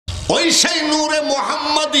ওই সেই নূরে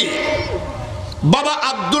মুহাম্মাদি বাবা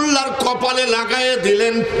আব্দুল্লাহর কপালে লাগায়ে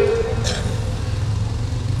দিলেন।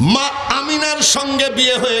 মা আমিনার সঙ্গে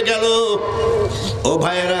বিয়ে হয়ে গেল। ও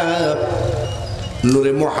ভাইরা,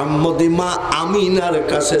 নূরে মুহাম্মাদি মা আমিনার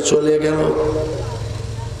কাছে চলে গেল।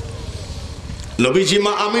 নবীজি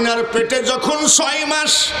মা আমিনার পেটে যখন 6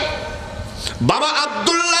 মাস, বাবা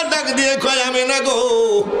আব্দুল্লাহ ডাক দিয়ে কয়, আমিনা গো,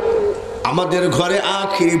 আমাদের ঘরে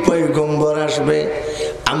আখিরি পয়গম্বর আসবে,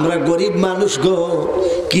 আমরা গরিব মানুষ গো,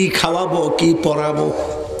 কি খাওয়াবো কি পরাবো।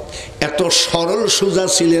 এত সরল সোজা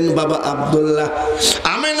ছিলেন বাবা আব্দুল্লাহ।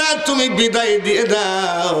 আমিনা তুমি বিদায় দিয়ে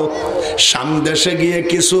দাও, সামদেশে গিয়ে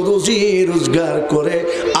কিছু রুজি রোজগার করে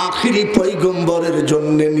আখিরি পয়গম্বরের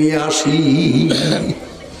জন্য নিয়ে আসি।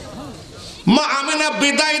 মা আমিনা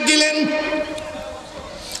বিদায় দিলেন,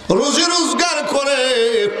 রুজি রোজগার করে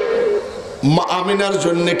মা আমিনার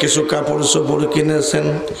জন্য কিছু কাপড় চোপড় কিনেছেন,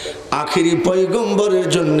 আখিরি পয়গম্বরের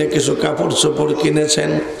জন্য কিছু কাপড় চোপড় কিনেছেন।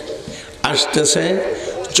 আসতেছে,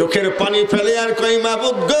 চোখের পানি ফেলে আর কই,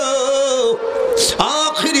 মাবুদ গো,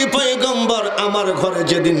 আখিরি পয়গম্বর আমার ঘরে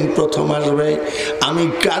যেদিন প্রথম আসবে, আমি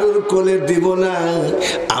কারুর কোলে দিব না,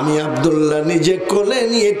 আমি আব্দুল্লাহ নিজে কোলে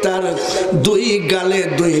নিয়ে তার 2 গালে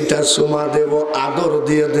 2টা চুমা দেব, আদর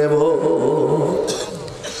দিয়ে দেব।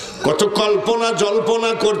 কত কল্পনা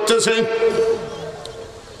জল্পনা করতেছে।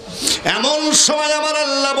 এমন সময় আমার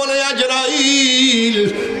আল্লাহ বলে, আজরাইল,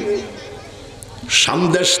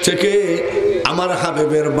 সামদেশ থেকে আমার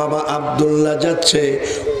হাবিবের বাবা আব্দুল্লাহ যাচ্ছে,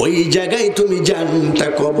 ওই জায়গায় তুমি জানটা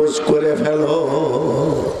কবজ করে ফেলো।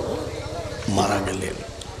 মারা গেলেন।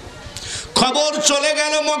 খবর চলে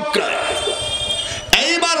গেল মক্কায়।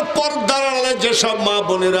 এইবার পর্দার আড়ালে যেসব মা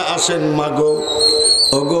বোনেরা আছেন, মা গো,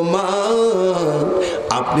 ওগো মা,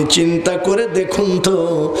 আপনি চিন্তা করে দেখুন তো,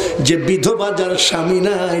 যে বিধবা যার স্বামী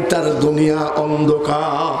নাই, তার দুনিয়া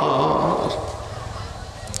অন্ধকার।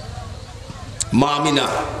 মা আমিনা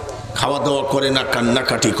খাওয়া দাওয়া করে না,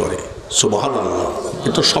 কান্নাকাটি করে। সুবহানাল্লাহ,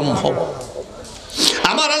 এটা সম্ভব?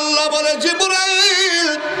 আমার আল্লাহ বলে, জিবরাইল,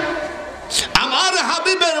 আমার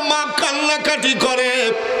হাবিবের মা কান্নাকাটি করে,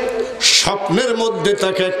 স্বপ্নের মধ্যে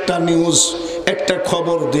তাকে একটা নিউজ, একটা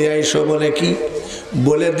খবর দিয়ে আইসো। বলে কি?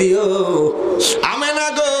 বলে দিও, আমিনা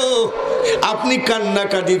গো, আপনি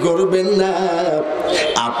কান্নাকাটি করবেন না,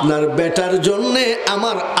 আপনার বেটার জন্য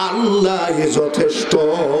আমার আল্লাহ যথেষ্ট।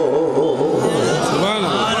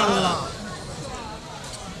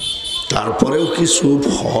 তারপরেও কি চুপ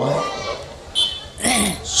হয়?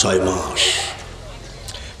 6 মাস।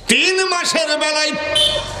 3 মাসের বেলায়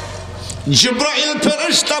জিবরাইল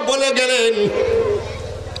ফেরেশতা বলে গেলেন,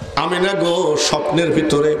 আমিনা গো, স্বপ্নের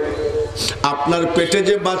ভিতরে আপনার পেটে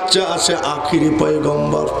যে বাচ্চা আছে আখিরি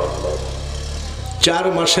পয়গম্বর। 4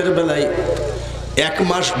 মাসের বেলায়, 1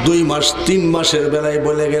 মাস, 2 মাস, 3 মাসের বেলায়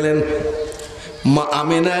বলে গেলেন, মা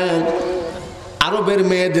আমিনা আরবের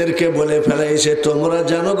মেয়েদেরকে বলে ফেলাইছে, তোমরা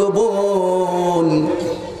জানো গো বোন,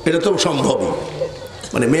 এটা তো সম্ভবই।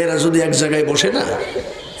 মানে মেয়েরা যদি এক জায়গায় বসে না,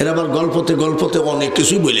 এরা আবার গল্পতে গল্পতে অনেক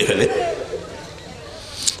কিছুই বলে ফেলে।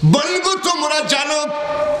 বলবো, তোমরা জানো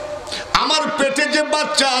আমার পেটে যে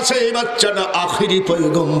বাচ্চা আছে, এই বাচ্চাটা আখিরি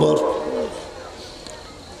পয়গম্বর।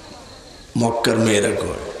 মক্কার মেয়েরা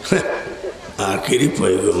কয়, আখিরি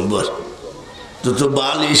পয়গম্বর তো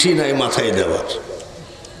বালিশই নাই মাথায় দেওয়ার।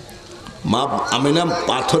 মা আমিনা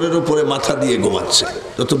পাথরের উপরে মাথা দিয়ে ঘুমাচ্ছে,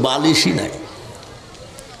 তো বালিশই নাই।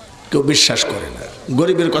 কেউ বিশ্বাস করে না।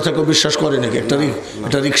 গরিবের কথা কেউ বিশ্বাস করে নাকি?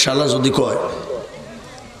 একটা রিক্সাওয়ালা যদি কয়,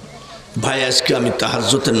 ভাই আজকে আমি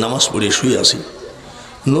তাহাজ্জুদের নামাজ পড়ে শুয়ে আছি,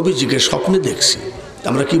 নবীজিকে স্বপ্নে দেখছি,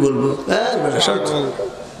 আমরা কি বলবো?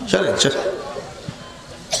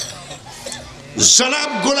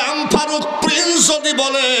 জনাব গোলাম ফারুক প্রিন্স যদি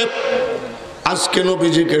বলে, আজকে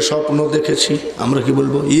নবীজিকে স্বপ্ন দেখেছি, আমরা কি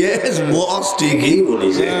বলবো? ইয়েস বস, ঠিকই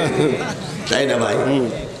বলেছে, তাই না ভাই?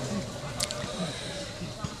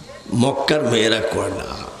 মক্কার মেয়েরা কয় না,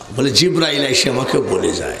 বলে জিবরাইল এসে আমাকে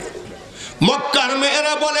বলে যায়। মক্কার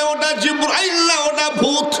মেয়েরা বলে, ওটা জিবরাইল না, ওটা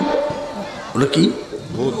ভূত। ওটা কি?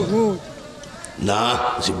 ভূত না।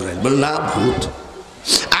 জিবরাইল বলে, না, ভূত।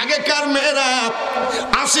 আগেকার মেয়েরা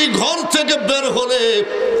 80 ঘর থেকে বের হলে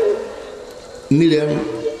নিলেন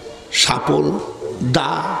শাপল,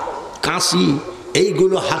 দা, কাঁচি,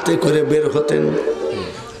 এইগুলো হাতে করে বের হতেন।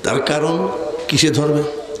 তার কারণ কিসে ধরবে?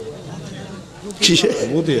 কিসে?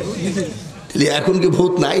 এখন কি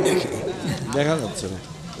ভূত নাই? দেখি দেখা যাচ্ছে না,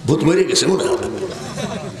 ভূত মরে গেছে মনে হয়।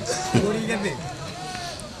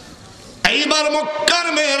 এইবার মক্কার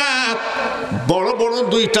মেয়েরা বড় বড়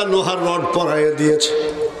 2টা লোহার রড পরাইয়া দিয়েছে।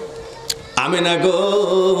 আমিনা গো,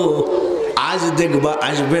 আজ দেখবা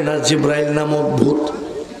আসবে না জিবরাইল নামক ভূত।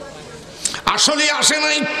 আসলে আসে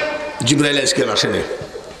নাই। জিবরাইল আজকে আসে নাই।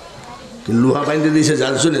 লোহা বাইন্ধে দিয়েছে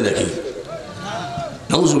যার জন্য নাকি?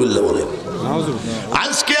 নাউজুবিল্লাহ বলেন।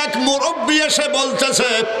 আজকে এক মুরব্বী এসে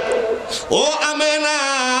বলতেছে, ও আমেনা,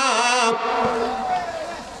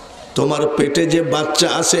 তোমার পেটে যে বাচ্চা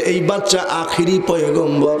আছে এই বাচ্চা আখিরি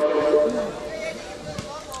পয়গম্বর।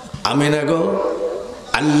 আমেনা গো,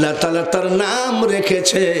 আল্লাহ তাআলা তার নাম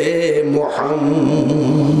রেখেছে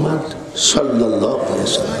মুহাম্মদ সাল্লাল্লাহু আলাইহি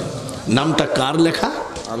ওয়াসাল্লাম। নামটা কার লেখা?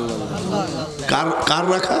 কার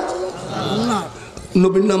রাখা?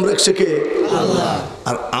 নবীর নাম রাখছে কে?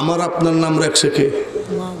 আর আমার আপনার নাম রাখছে কে?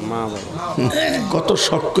 কত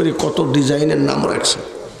শখ করে কত ডিজাইনের নাম রাখছে।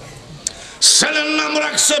 ছেলের নাম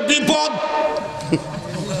রাখছে বিপদ।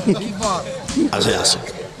 আছে আছে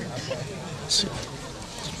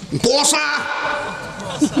পোষা,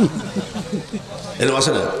 এরকম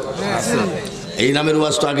আছে না? এই নামের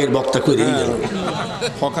ওয়াজ তো আগের বক্তা করে গেল।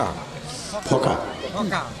 ফকা ফকা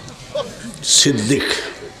সিদ্দিক।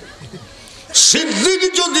 সিদ্দিক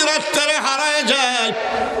যদি রাস্তায় হারায় যায়,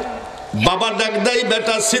 বাবা ডাক দেয়,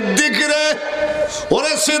 বেটা সিদ্দিক রে,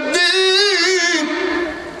 ওরে সিদ্দিক,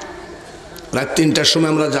 রাত 3টার সময়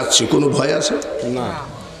আমরা যাচ্ছি, কোনো ভয় আছে না?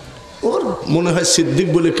 ওর মনে হয় সিদ্দিক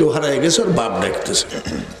বলে কেউ হারায় গেছে, ওর বাপ ডাকতেছে।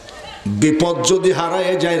 বিপদ যদি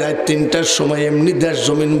হারায় যায় রাত 3টার সময়, এমনি দেশ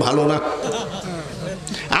জমিন ভালো না,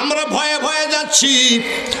 আমরা ভয়ে ভয়ে যাচ্ছি,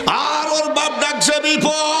 আর ওর বাপ ডাকছে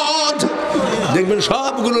বিপদ। দেখবেন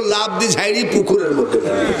সবগুলো লাভ দিয়ে ঝাইড়ি পুকুরের মধ্যে।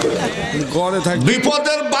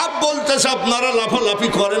 বিপদের বাপ বলতেছে, আপনারা লাফালাফি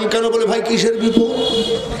করেন কেন? বলে, ভাই কিসের বিপদ?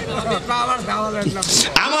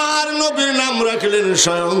 আমার নবীর নাম রাখলেন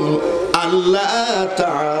স্বয়ং আল্লাহ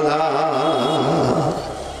তাআলা।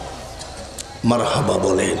 মারহাবা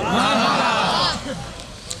বলেন।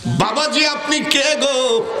 বাবাজি আপনি কে গো?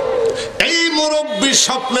 এই মুরব্বী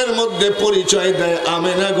স্বপ্নের মধ্যে পরিচয় দেয়,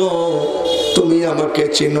 আমেনা গো, তুমি আমাকে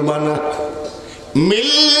চিনবা না।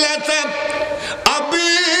 মিল্লাতা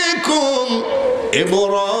আবিকুম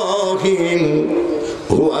ইব্রাহিম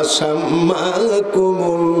হুয়া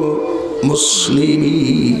সাম্মাকুমুল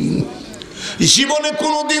মুসলিমিন। জীবনে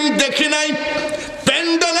কোনোদিন দেখি নাই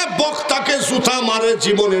প্যান্ডেলে বক্তাকে জুতা মারে,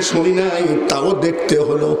 জীবনে শুনি নাই, তাও দেখতে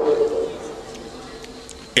হলো।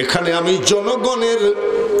 এখানে আমি জনগণের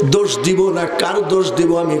দোষ দিব না, কার দোষ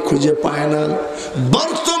দিব আমি খুঁজে পাই না।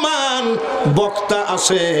 বর্তমান বক্তা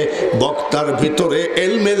আছে, বক্তার ভিতরে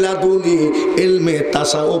এলমে লাদুনি, এলমে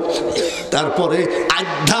তাসাউফ, তারপরে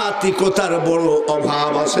আধ্যাত্মিকতার বড়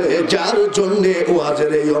অভাব আছে, যার জন্য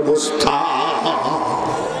ওয়াজের এই অবস্থা।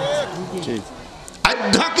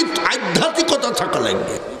 আধ্যাত্মিকতা থাকা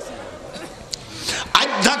লাগবে।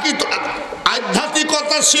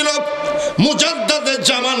 আধ্যাত্মিকতা ছিল মুজাদ্দিদে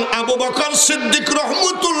জামান আবু বকর সিদ্দিক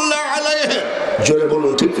রহমাতুল্লাহ আলাইহি। জোরে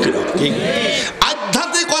বলুন ঠিক কিনা? ঠিক।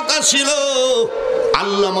 আধ্যাত্মিকতা ছিল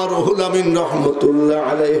আল্লামা রুহুল আমিন রহমাতুল্লাহ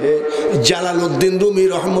আলাইহি, জালালউদ্দিন রুমি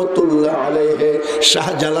রহমাতুল্লাহ আলাইহি,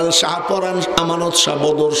 শাহজালাল, শাহপরান, আমানত শাহ,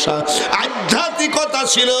 বদর শাহ। আধ্যাত্মিকতা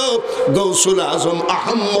ছিল গৌসুল আজম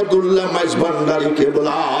আহমদুল্লাহ মাইজ ভান্ডারী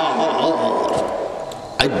কেবলা।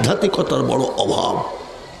 আধ্যাত্মিকতার বড় অভাব।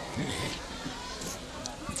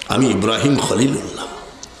 আমি ইব্রাহিম খলিলুল্লাহ।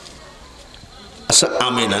 আচ্ছা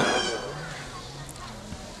আমেনা,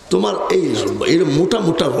 তোমার এই মোটা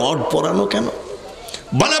মোটা রড পরানো কেন?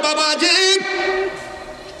 বলে, বাবাজি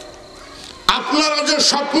আপনারা যে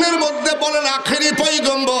স্বপ্নের মধ্যে বলেন আখেরি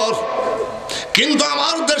পয়গম্বর, কিন্তু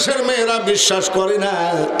আমার দেশের মেয়েরা বিশ্বাস করে না,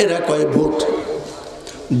 এরা কয় ভূত,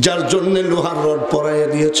 যার জন্য লোহার রড পরাইয়া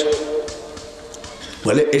দিয়েছে।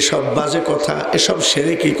 বলে এসব বাজে কথা, এসব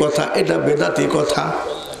শিরকি কথা, এটা বেদাতি কথা।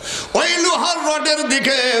 ওই লোহার রডের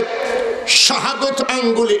দিকে শাহাদত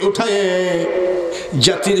আঙ্গুলি উঠায়ে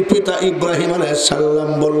জাতির পিতা ইব্রাহিম আলাইহিস সালাম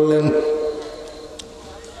বললেন,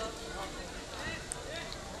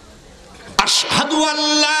 আশহাদু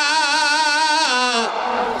আল্লা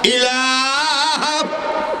ইলাহা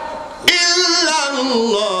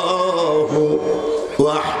ইল্লাল্লাহু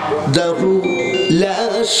ওয়াহদাহু লা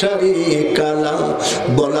শারীকা লাহু।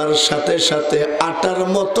 বলার সাথে সাথে আটার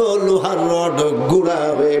মতো লোহার রড গুঁড়া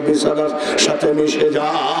হয়ে বিছানার সাথে মিশে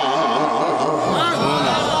যায়।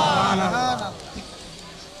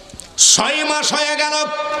 6 মাস হয়ে গেল।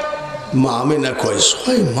 মা আমিনা কয়,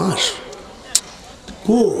 6 মাস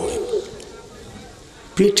কই?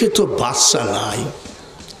 পেটে তো বাচ্চা নাই।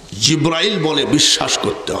 জিব্রাইল বলে বিশ্বাস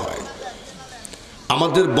করতে হয়।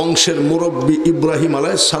 আমাদের বংশের মুরব্বী ইব্রাহিম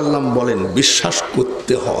আলাইহিস সালাম বলেন বিশ্বাস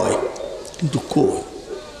করতে হয়, কিন্তু কই?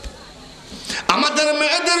 আমাদের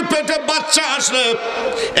মেয়েদের পেটে বাচ্চা আসলে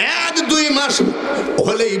 1-2 মাস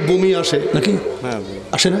হলেই বমি আসে নাকি?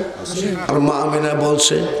 আসে না? আর মা আমিনা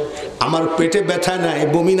বলছে আমার পেটে ব্যথা নাই,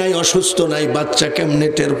 বমি নাই, অসুস্থ নাই, বাচ্চা কেমনে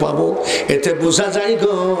টের পাবো? এতে বোঝা যায়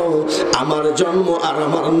গো আমার জন্ম আর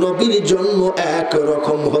আমার নবীর জন্ম এক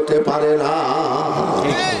রকম হতে পারে না।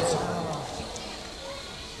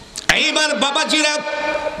 এইবার বাবাজিরা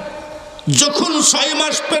যখন 6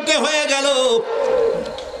 মাস পেটে হয়ে গেল,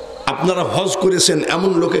 আপনারা হজ করেছেন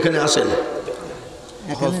এমন লোক এখানে আছেন?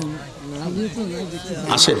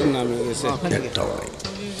 আছেন? একটাও নাই।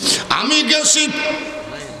 আমি গেছি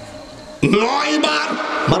 9 বার।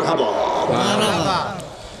 মারহাবা।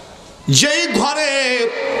 যেই ঘরে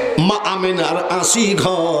মা আমিনার 80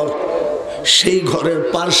 ঘর, সেই ঘরের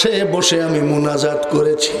পাশে বসে আমি মুনাজাত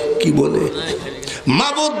করেছি। কি বলে?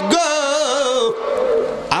 মাবুদ গো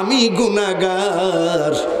আমি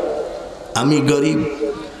গুনাহগার, আমি গরিব,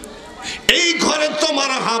 এই ঘরে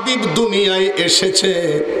তোমার হাবিব দুনিয়ায় এসেছে,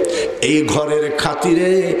 এই ঘরের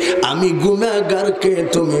খাতিরে আমি গুনাহগারকে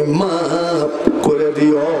তুমি মাফ করে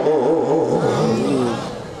দিও।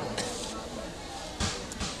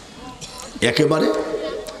 একেবারে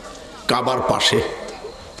কাবার পাশে,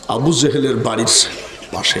 আবু জেহেলের বাড়ির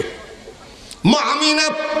পাশে মা আমিনা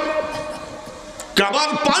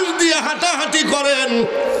কাবার পাশ দিয়ে হাঁটাহাঁটি করেন।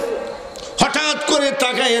 হঠাৎ করে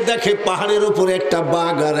তাকায়ে দেখে পাহাড়ের উপরে একটা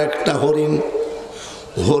বাঘ আর একটা হরিণ।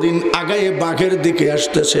 হরিণ আগায়ে বাঘের দিকে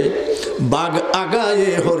আসতেছে, বাঘ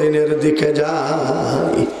আগায়ে হরিণের দিকে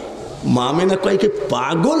যায়। মা আমিনা কয় কি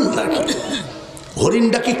পাগল নাকি?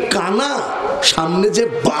 হরিণটা কি কানা? সামনে যে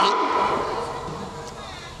বাঘ।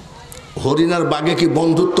 হরিণ আর বাঘে কি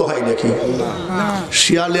বন্ধুত্ব হয় নাকি?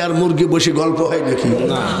 শিয়ালে আর মুরগি বসে গল্প হয় নাকি?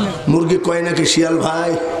 মুরগি কয় নাকি শিয়াল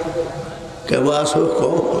ভাই কেবা আসো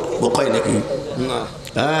কয় নাকি?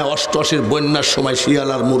 হ্যাঁ, 88-র বন্যার সময় শিয়াল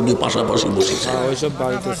আর মুরগি পাশাপাশি বসেছে,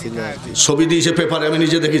 ছবি দিয়েছে পেপারে, আমি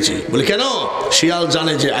নিজে দেখেছি। বলি কেন? শিয়াল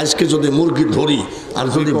জানে যে আজকে যদি মুরগি ধরি আর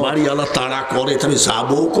যদি বাড়িওয়ালা তাড়া করে তাহলে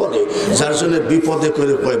যাবো করে, যার জন্য বিপদে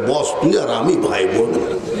করে কয় বস তুই আর আমি ভাই বোন।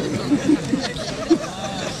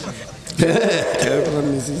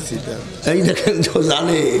 এই দেখেন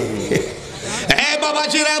জানে। হ্যাঁ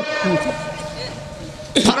বাবাজিরা,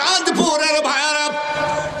 ফরাদপুরের ভাইয়েরা,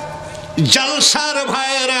 জলসার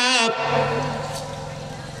ভাইয়েরা,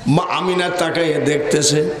 মা আমিনা তাকাইয়ে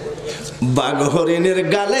দেখতেছে বাঘ হরিণের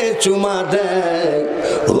গালে চুমা দেয়,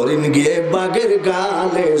 হরিণ গিয়ে বাঘের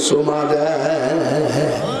গালে চুমা দেয়।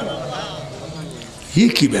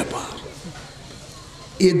 কি ব্যাপার?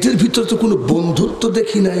 এদের ভিতর তো কোনো বন্ধুত্ব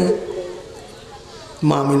দেখি নাই।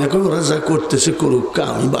 মা আমিনাকে ওরা যা করতেছে করুক,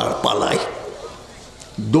 আমি বার পালাই।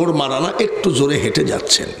 দৌড় মারানা, একটু জোরে হেঁটে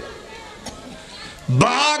যাচ্ছেন।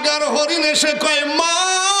 বাঘ আর হরিণ এসে কয় মা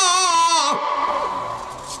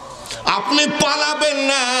আপনি পালাবেন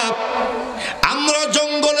না, আমরা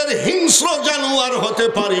জঙ্গলের হিংস্র জানোয়ার হতে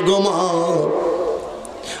পারি গো মা,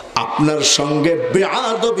 আপনার সঙ্গে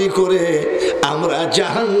বেয়াদবি করে আমরা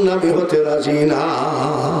জাহান্নামী হতে রাজি না।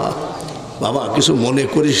 বাবা কিছু মনে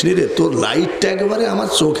করিস নি রে, তোর লাইটটা একেবারে আমার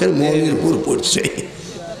চোখের মনির উপর পড়ছে।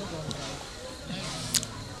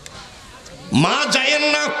 মা যায়েন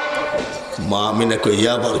না। মা আমিনা কই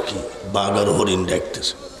আবার কি? বাঘ আর হরিণ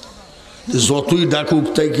ডাকতেছে, যতই ডাকুক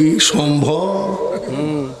তাই কি সম্ভব?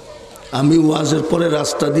 আমি ওয়াজের পরে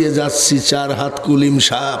রাস্তা দিয়ে যাচ্ছি, 4 হাত কুলিম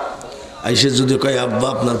সাপ আইসে যদি কয় আব্বা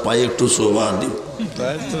আপনার পায়ে একটু শোভা দিও,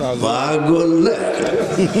 পাগল না?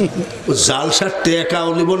 জালসার টেকাও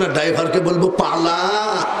নিব না, ড্রাইভারকে বলবো পালা।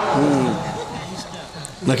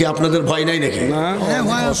 নাকি আপনাদের ভয় নাই নাকি?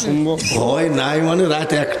 ভয় নাই মানে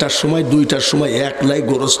রাত 1টার সময় 2টার সময় একলাই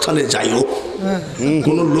গোরস্থানে যাইও,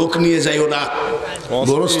 কোনো লোক নিয়ে যাইও না।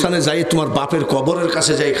 গোরস্থানে যাই তোমার বাপের কবরের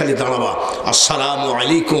কাছে যাই, খালি দাঁড়াবা আসসালামু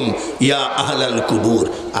আলাইকুম ইয়া আহলাল কুবুর।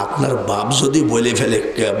 আপনার বাপ যদি বলে ফেলে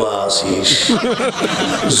কেবা আসিস,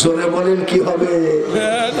 জোরে বলেন কি হবে?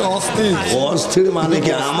 অস্থির মানে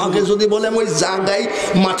কি? আমাকে যদি বলে আমি ওই জায়গায়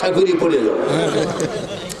মাথা ঘুরি পড়ে যাব।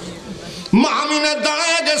 মা আমিনা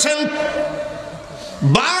দাঁড়ায় গেছেন,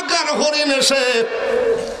 বাঘ আর হরিণ এসে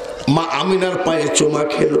মা আমিনার পায়ে চুমা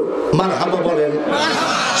খেলো। মারহাবা বলেন,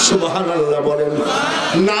 সুবহানাল্লাহ বলেন,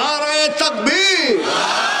 নারায়ে তাকবীর।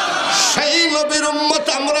 সেই নবীর উম্মত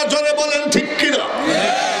আমরা, জোরে বলেন ঠিক কিনা?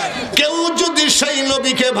 কেউ যদি সেই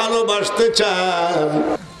নবীকে ভালোবাসতে চান,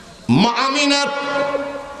 মা আমিনার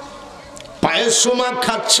পায়ে চুমা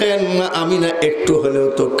খাচ্ছেন, আমিনা একটু হলেও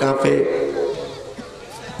তো কাঁপে।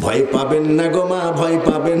 ভয় পাবেন না গো মা, ভয়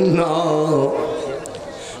পাবেন না।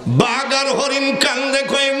 বাঘ আর হরিণ কান্দে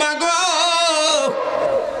কই মা গো,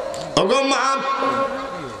 ওগো মা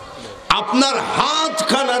আপনার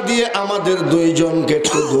হাতখানা দিয়ে আমাদের দুইজনকে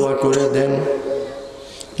একটু দোয়া করে দেন।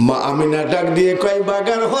 মা আমিনা ডাক দিয়ে কয়,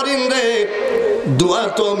 বাগার হরিণ রে, দোয়া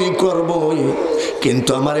তো আমি করবই, কিন্তু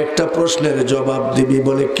আমার একটা প্রশ্নের জবাব দিবি।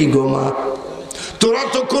 বলে, কি গো মা? তোরা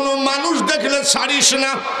তো কোনো মানুষ দেখলে ছাড়িস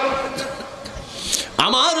না,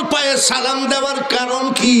 আমার পায়ে সালাম দেওয়ার কারণ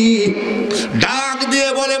কি? ডাক দিয়ে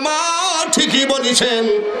বলে, মা ঠিকই বলেছেন।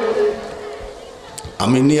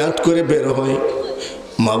 আমি নিয়াত করে বের হই,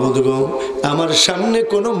 মাবুদ গো, আমার সামনে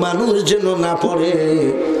কোনো মানুষ যেন না পড়ে,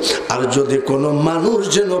 আর যদি কোনো মানুষ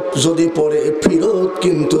যেন যদি পড়ে ফিরত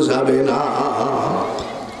কিন্তু যাবে না।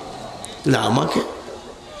 আমাকে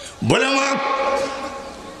বলে, মা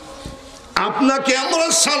আপনাকে আমরা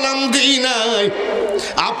সালাম দিই নাই,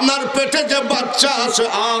 আপনার পেটে যে বাচ্চা আছে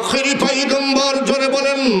আখেরি পয়গম্বর, জোরে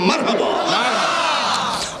বলেন মারহাবা,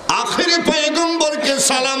 আখেরি পয়গম্বরকে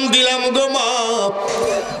সালাম দিলাম গো মা।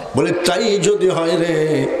 বলে, তাই যদি হয় রে,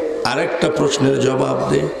 আরেকটা প্রশ্নের জবাব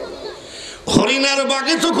দে। হরিণার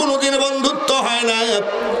বাঘে তো কোনোদিন বন্ধুত্ব হয় না,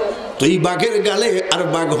 তুই বাঘের গালে আর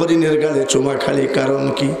বাঘ হরিণের গালে চুমা খালি কারণ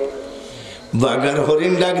কি? বাঘার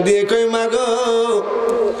হরিণ ডাক দিয়ে কই, মা গো,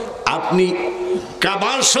 আপনি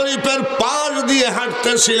কাবা শরীফের পাশ দিয়ে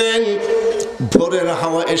হাঁটতেছিলেন, ভোরের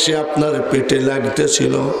হাওয়া এসে আপনার পেটে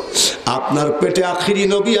লাগতেছিল, আপনার পেটে আখিরি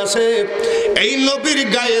নবী আছে, এই নবীর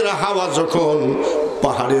গায়ের হাওয়া যখন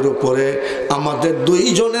পাহাড়ের উপরে আমাদের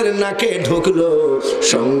দুইজনের নাকে ঢুকলো,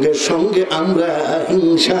 সঙ্গে সঙ্গে আমরা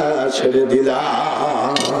হিংসা ছেড়ে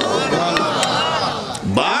দিলাম।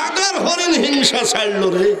 বাঘ আর হরিণ হিংসা ছাড়লো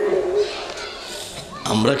রে,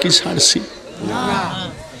 আমরা কি ছাড়ছি?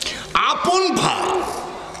 আপন ভাই,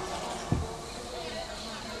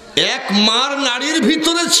 এক মার নারীর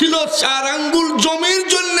ভিতরে ছিল 4 আঙ্গুল জমির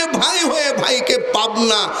জন্য ভাই হয়ে ভাইকে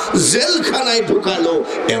পাবনা জেলখানায় ঢুকালো,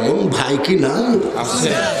 এমন ভাই কি না?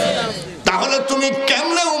 তাহলে তুমি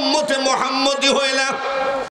কেমনে উম্মতে মুহাম্মদী হইলা?